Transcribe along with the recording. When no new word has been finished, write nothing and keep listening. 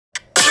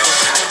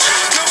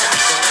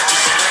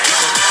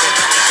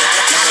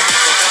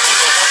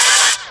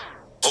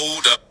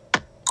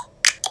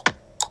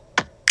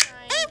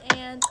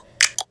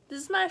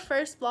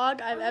first vlog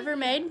I've ever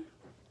made.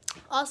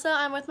 Also,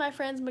 I'm with my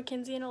friends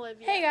Mackenzie and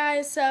Olivia. Hey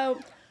guys, so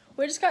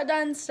we just got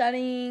done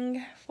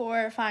studying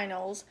for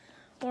finals.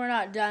 We're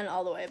not done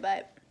all the way,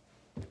 but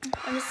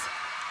I'm just...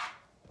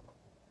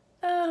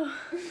 Oh.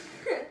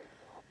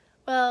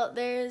 Well,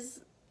 there's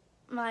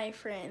my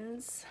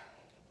friends.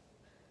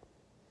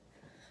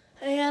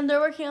 And they're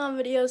working on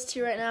videos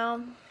too right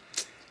now.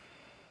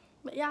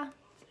 But yeah.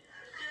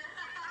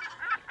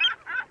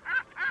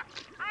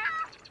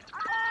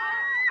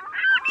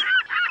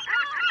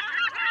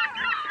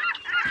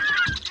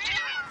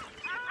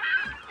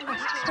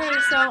 Okay,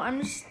 so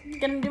I'm just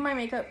gonna do my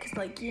makeup because,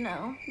 like, you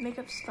know,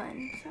 makeup's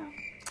fun. So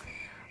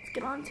let's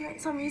get on to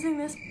it. So I'm using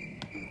this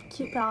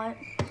cute palette.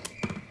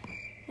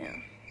 Yeah.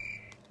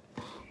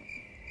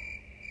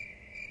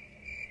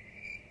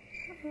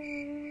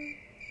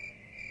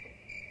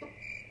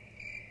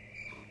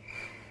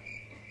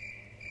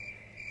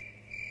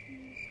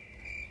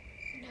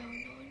 No.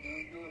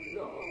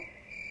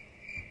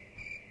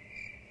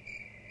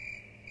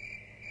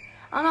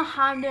 I don't know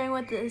how I'm doing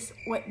with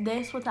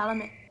this without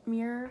a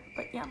mirror,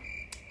 but yeah.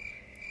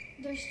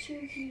 There's 2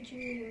 huge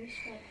mirrors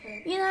right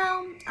there. You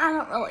know, I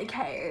don't really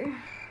care.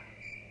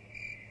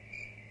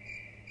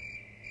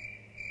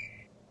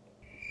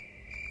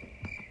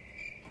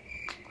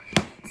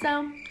 So,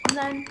 I'm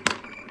done.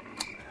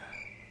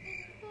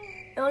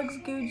 It looks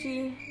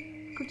Gucci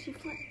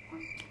flip.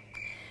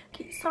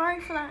 Okay, sorry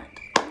for that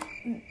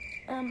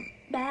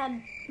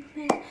bad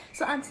thing.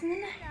 So I'm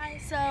sitting there,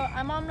 guys. So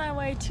I'm on my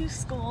way to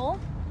school,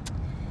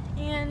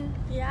 and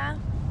yeah,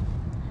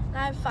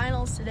 I have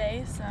finals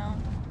today. So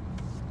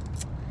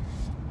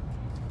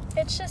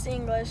it's just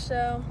English.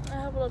 So I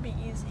hope it'll be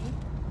easy.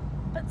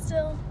 But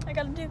still, I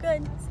gotta do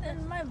good. That's the end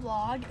of my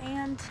vlog,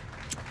 and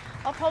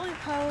I'll probably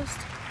post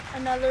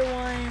another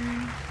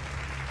one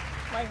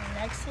like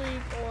next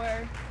week,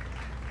 or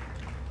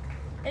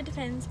it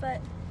depends.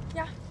 But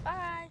yeah,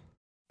 bye.